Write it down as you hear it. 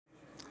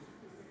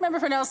Member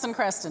for Nelson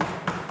Creston.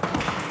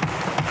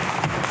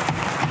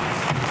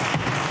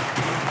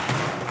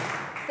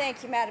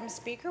 Thank you, Madam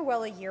Speaker.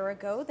 Well, a year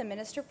ago, the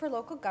Minister for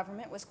Local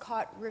Government was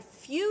caught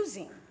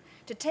refusing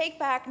to take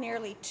back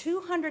nearly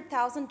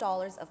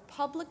 $200,000 of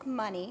public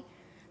money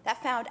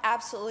that found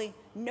absolutely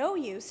no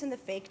use in the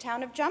fake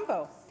town of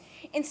Jumbo.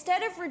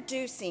 Instead of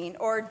reducing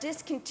or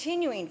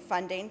discontinuing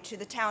funding to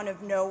the town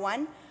of no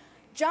one,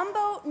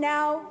 Jumbo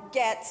now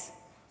gets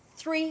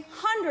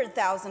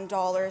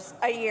 $300,000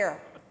 a year.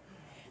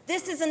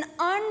 This is an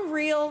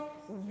unreal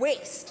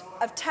waste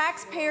of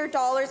taxpayer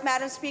dollars,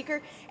 Madam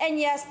Speaker. And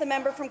yes, the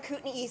member from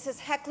Kootenay East is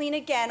heckling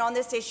again on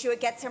this issue. It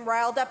gets him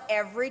riled up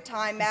every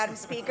time, Madam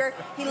Speaker.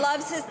 He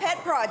loves his pet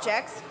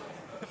projects.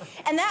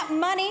 And that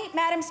money,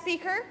 Madam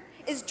Speaker,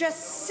 is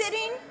just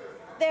sitting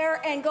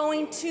there and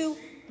going to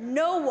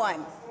no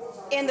one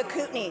in the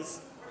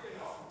Kootenays.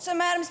 So,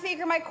 Madam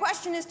Speaker, my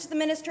question is to the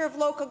Minister of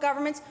Local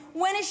Governments,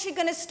 when is she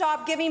going to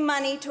stop giving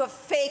money to a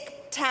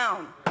fake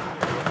town?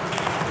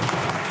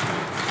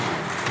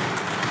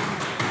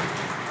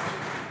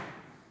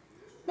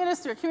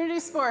 Minister, Community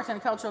Sport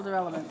and Cultural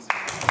Development.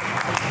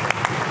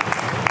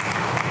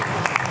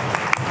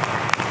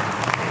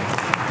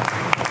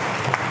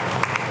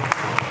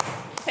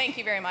 Thank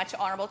you very much,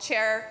 Honourable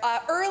Chair.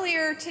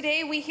 Earlier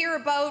today, we hear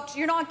about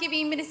you're not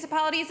giving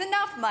municipalities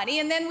enough money,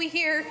 and then we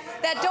hear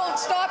that don't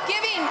stop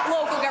giving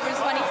local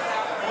governments money.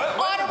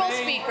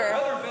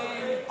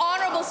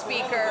 Honourable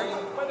Speaker,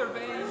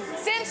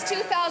 since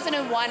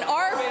 2001,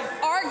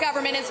 our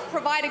government has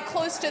provided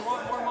close to...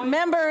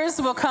 Members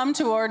will come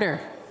to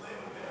order.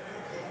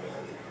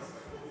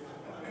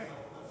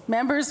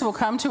 Members will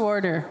come to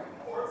order.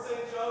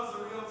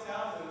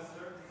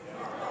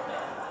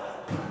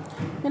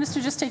 Minister,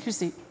 just take your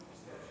seat.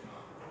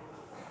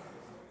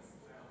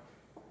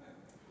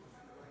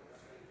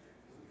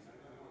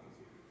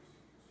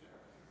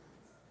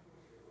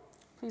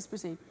 Please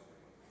proceed.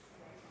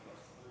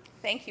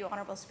 Thank you,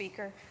 Honourable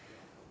Speaker.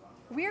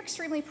 We are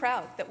extremely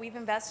proud that we've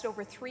invested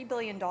over $3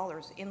 billion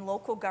in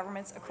local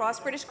governments across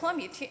British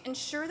Columbia to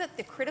ensure that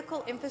the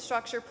critical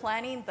infrastructure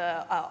planning,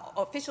 the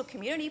official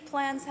community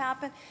plans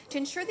happen, to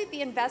ensure that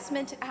the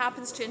investment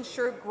happens to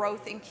ensure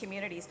growth in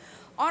communities.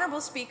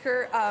 Honourable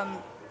Speaker,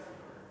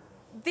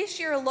 this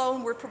year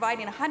alone, we're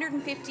providing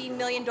 $115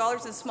 million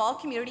in small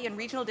community and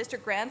regional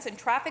district grants and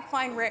traffic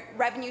fine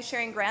revenue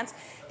sharing grants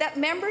that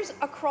members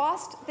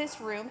across this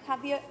room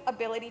have the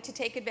ability to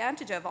take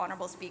advantage of,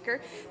 Honourable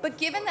Speaker. But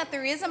given that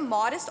there is a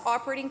modest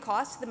operating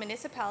cost to the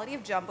municipality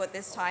of Jumbo at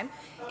this time,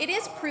 it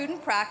is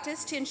prudent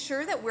practice to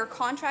ensure that we're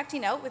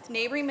contracting out with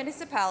neighbouring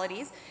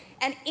municipalities,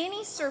 and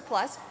any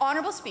surplus,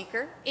 Honourable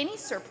Speaker, any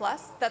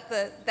surplus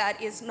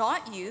that is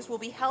not used will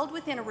be held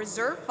within a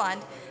reserve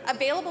fund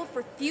available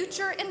for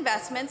future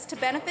investments to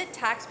benefit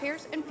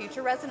taxpayers and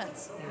future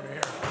residents.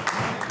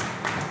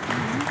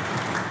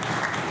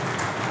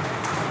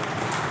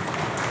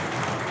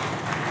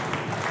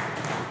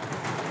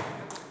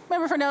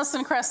 Member for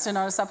Nelson Creston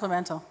on a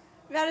supplemental.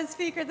 Madam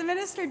Speaker, the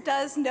Minister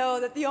does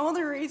know that the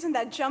only reason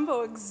that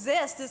Jumbo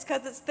exists is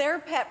because it's their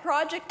pet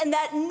project and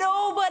that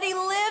nobody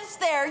lives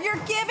there. You're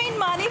giving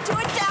money to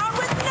a town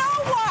with no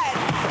one.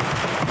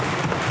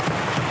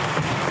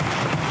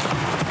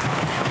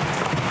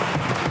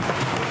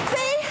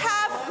 They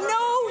have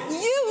no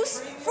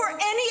use for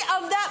any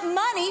of that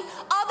money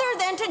other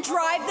than to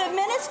drive the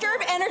Minister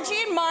of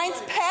Energy and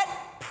Mines' pet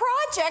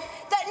project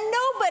that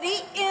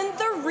nobody in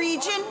the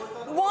region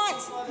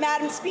wants,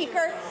 Madam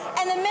Speaker.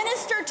 And the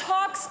Minister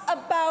talks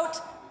about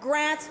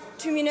grants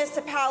to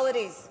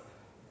municipalities.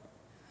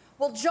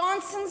 Well,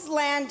 Johnson's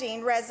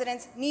Landing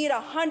residents need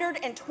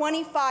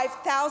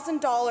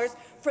 $125,000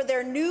 for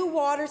their new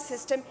water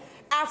system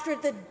after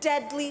the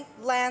deadly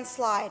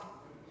landslide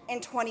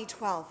in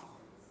 2012.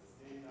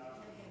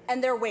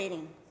 And they're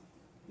waiting,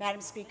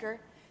 Madam Speaker.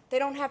 They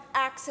don't have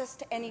access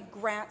to any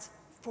grants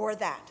for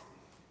that.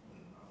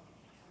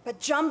 But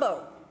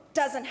Jumbo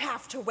doesn't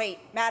have to wait,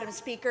 Madam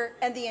Speaker,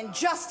 and the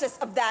injustice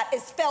of that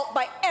is felt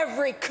by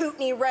every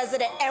Kootenay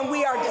resident, and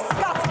we are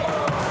disgusted.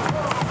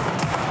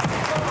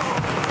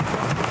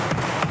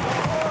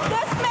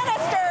 This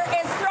minister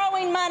is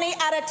throwing money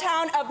at a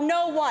town of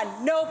no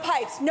one, no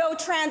pipes, no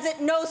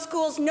transit, no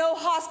schools, no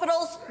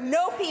hospitals,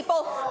 no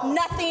people,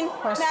 nothing,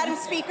 Question. Madam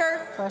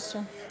Speaker.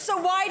 Question. So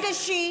why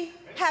does she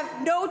have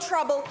no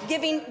trouble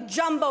giving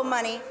Jumbo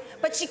money,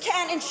 but she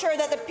can't ensure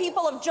that the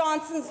people of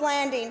Johnson's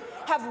Landing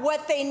have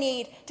what they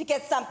need to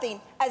get something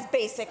as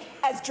basic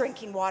as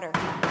drinking water?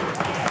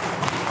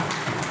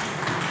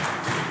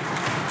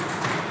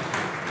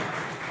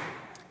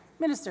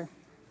 Minister.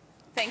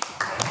 Thank you.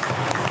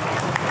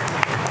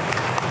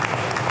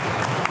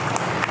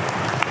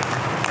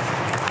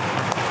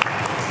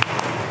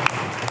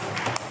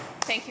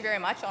 Thank you very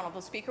much,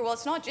 Honourable Speaker. Well,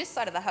 it's not just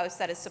side of the House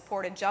that has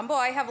supported Jumbo.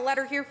 I have a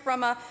letter here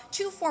from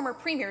two former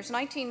premiers,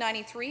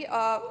 1993.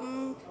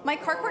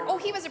 Mike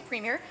Harcourt, he was a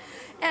premier,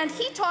 and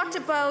he talked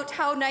about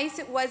how nice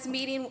it was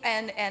meeting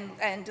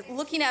and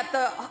looking at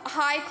the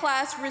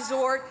high-class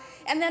resort.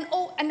 And then,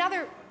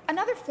 another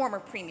another former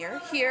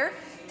premier here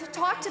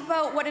talked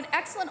about what an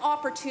excellent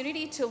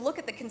opportunity to look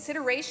at the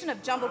consideration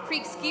of Jumbo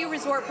Creek Ski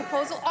Resort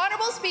proposal.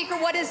 Honourable Speaker,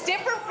 what is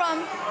different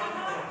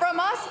from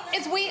us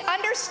is we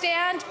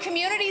understand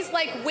communities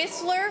like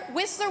Whistler.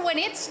 Whistler, when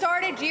it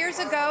started years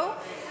ago,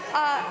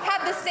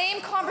 had the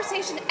same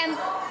conversation and.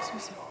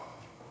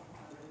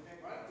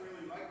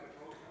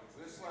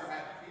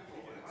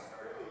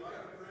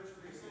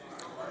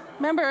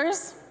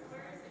 Members.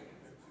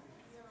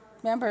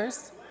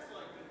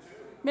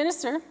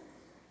 Minister.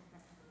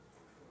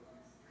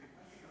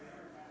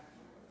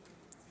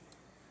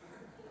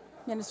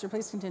 Minister,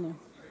 please continue.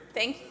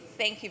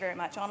 Thank you very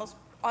much,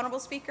 Honourable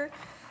Speaker.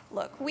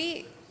 Look,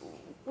 we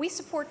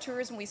support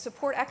tourism, we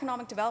support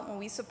economic development,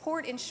 we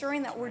support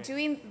ensuring that we're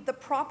doing the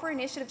proper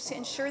initiatives to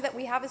ensure that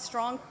we have a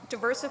strong,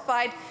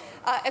 diversified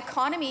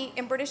economy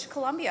in British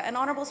Columbia. And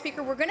Honourable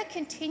Speaker, we're going to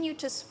continue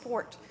to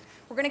support.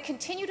 We're going to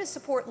continue to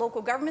support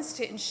local governments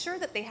to ensure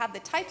that they have the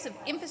types of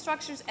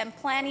infrastructures and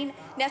planning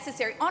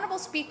necessary. Honourable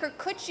Speaker,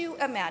 could you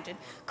imagine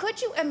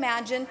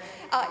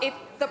if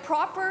the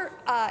proper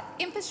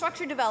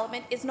infrastructure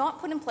development is not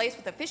put in place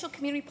with official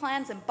community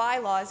plans and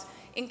bylaws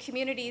in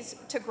communities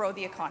to grow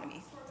the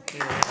economy?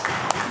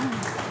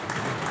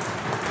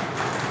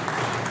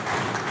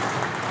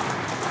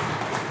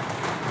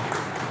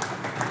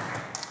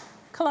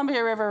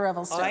 Columbia River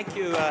Revelstoke. Thank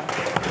you.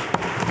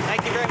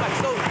 Thank you very much.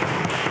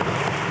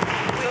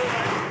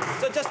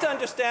 So just to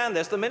understand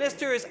this, the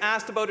minister is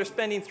asked about her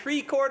spending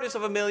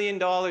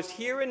 $750,000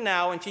 here and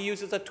now, and she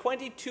uses a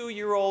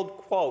 22-year-old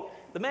quote.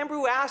 The member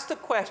who asked the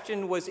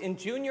question was in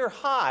junior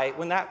high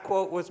when that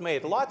quote was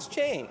made. A lot's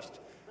changed.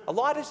 A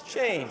lot has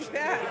changed,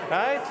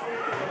 right?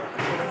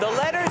 The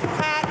letters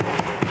patent.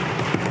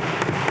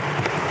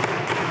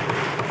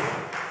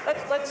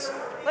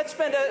 Let's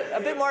spend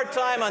a bit more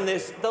time on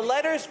this. The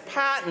letters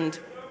patent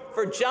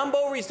for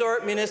Jumbo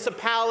Resort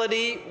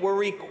Municipality were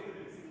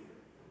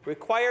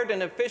required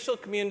an official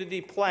community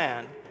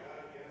plan,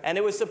 and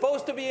it was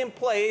supposed to be in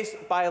place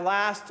by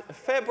last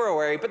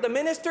February. But the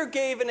minister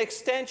gave an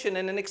extension,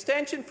 and an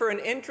extension for an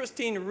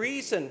interesting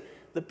reason.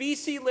 The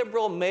BC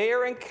Liberal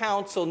Mayor and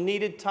Council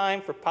needed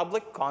time for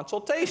public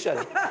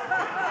consultation.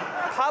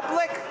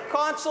 Public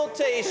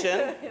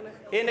consultation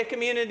in a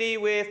community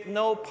with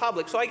no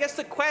public. So I guess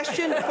the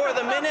question for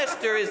the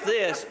minister is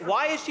this: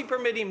 why is she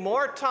permitting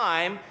more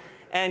time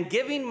and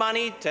giving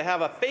money to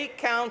have a fake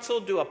council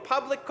do a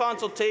public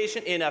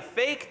consultation in a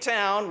fake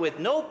town with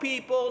no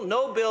people,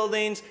 no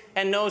buildings,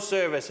 and no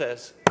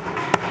services?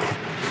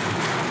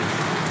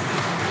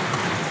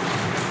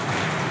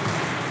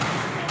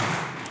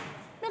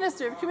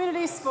 Minister of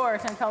Community,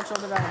 Sport and Cultural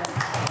Development.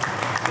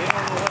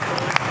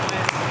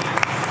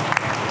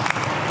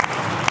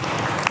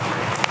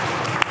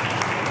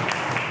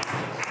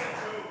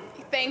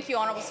 Thank you,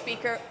 Honourable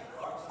Speaker.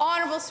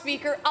 Honourable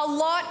Speaker, a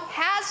lot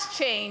has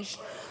changed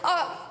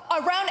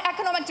around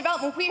economic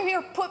development. We're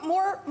here to put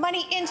more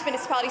money into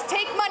municipalities,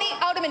 take money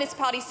out of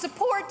municipalities,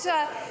 support.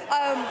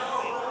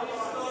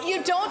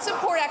 You don't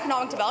support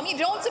economic development,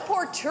 you don't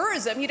support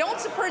tourism, you don't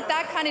support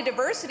that kind of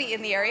diversity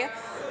in the area.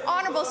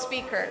 Honourable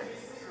Speaker.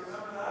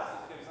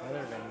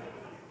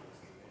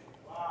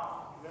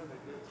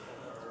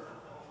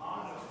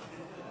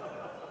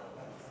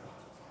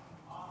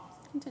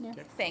 Continue.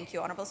 Thank you,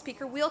 Honourable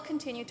Speaker. We'll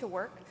continue to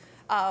work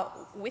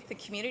with the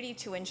community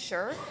to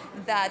ensure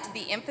that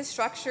the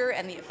infrastructure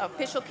and the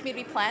official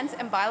community plans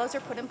and bylaws are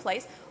put in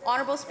place.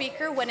 Honourable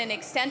Speaker, when an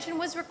extension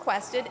was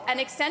requested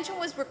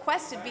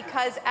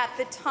because at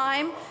the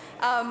time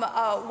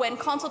when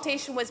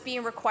consultation was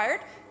being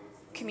required,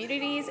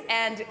 communities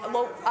and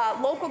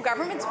local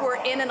governments were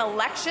in an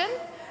election.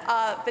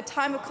 The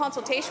time of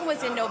consultation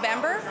was in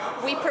November.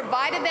 We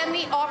provided them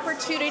the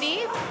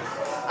opportunity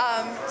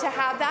to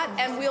have that,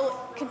 and we'll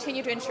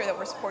continue to ensure that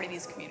we're supporting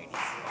these communities.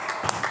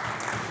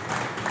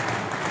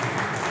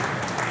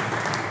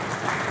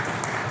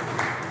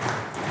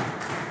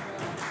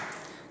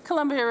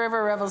 Columbia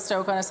River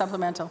Revelstoke on a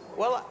supplemental.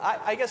 Well,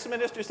 I guess the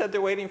minister said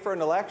they're waiting for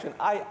an election.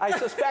 I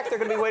suspect they're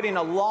going to be waiting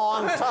a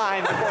long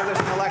time before there's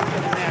an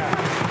election there.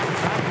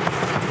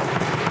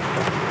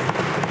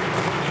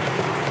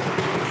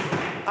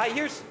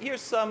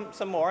 Here's some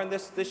more, and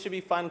this should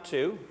be fun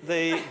too.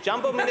 The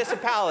Jumbo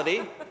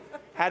municipality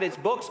had its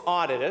books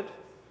audited.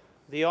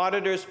 The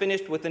auditors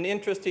finished with an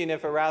interesting,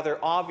 if a rather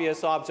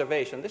obvious,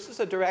 observation. This is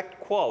a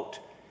direct quote.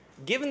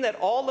 Given that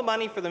all the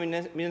money for the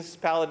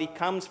municipality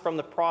comes from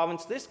the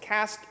province, this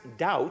casts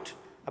doubt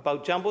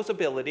about Jumbo's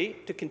ability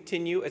to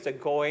continue as a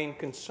going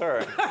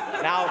concern.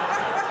 Now,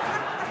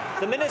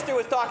 the minister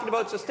was talking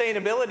about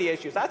sustainability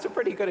issues. That's a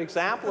pretty good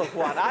example of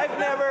one. I've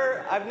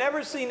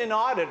never seen an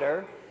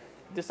auditor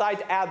decide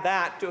to add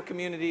that to a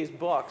community's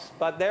books,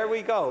 but there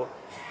we go.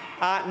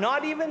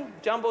 Not even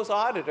Jumbo's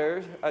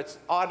auditors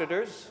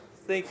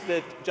think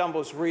that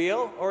Jumbo's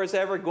real or is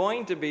ever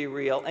going to be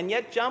real, and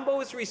yet Jumbo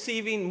is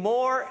receiving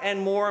more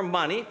and more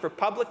money for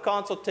public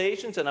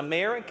consultations and a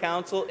mayor and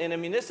council in a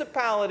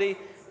municipality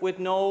with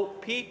no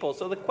people.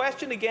 So the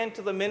question again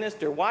to the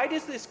minister: why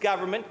does this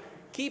government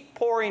keep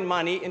pouring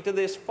money into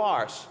this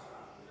farce?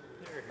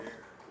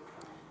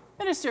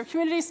 Minister of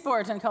Community,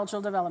 Sport and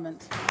Cultural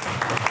Development.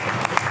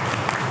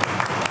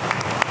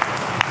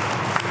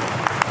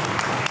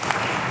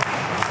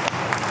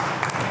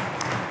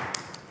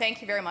 Thank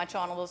you very much,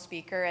 Honourable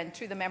Speaker, and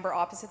to the member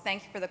opposite,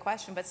 thank you for the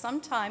question. But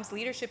sometimes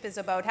leadership is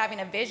about having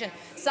a vision.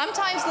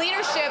 Sometimes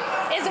leadership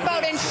is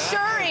about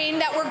ensuring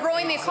that we're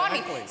growing the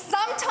economy.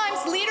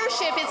 Sometimes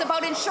leadership is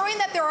about ensuring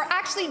that there are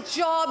actually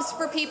jobs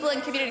for people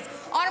in communities.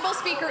 Honourable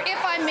Speaker, if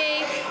I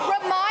may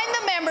remind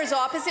the members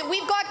opposite,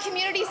 we've got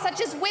communities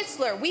such as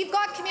Whistler, we've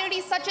got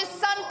communities such as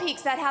Sun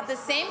Peaks that have the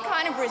same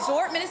kind of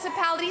resort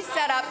municipality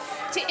set up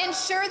to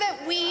ensure that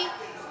we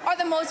are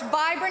the most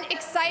vibrant,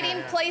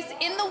 exciting place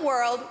in the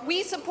world.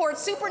 We support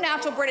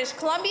Supernatural British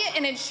Columbia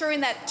in ensuring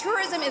that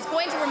tourism is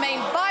going to remain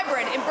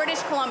vibrant in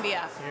British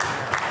Columbia.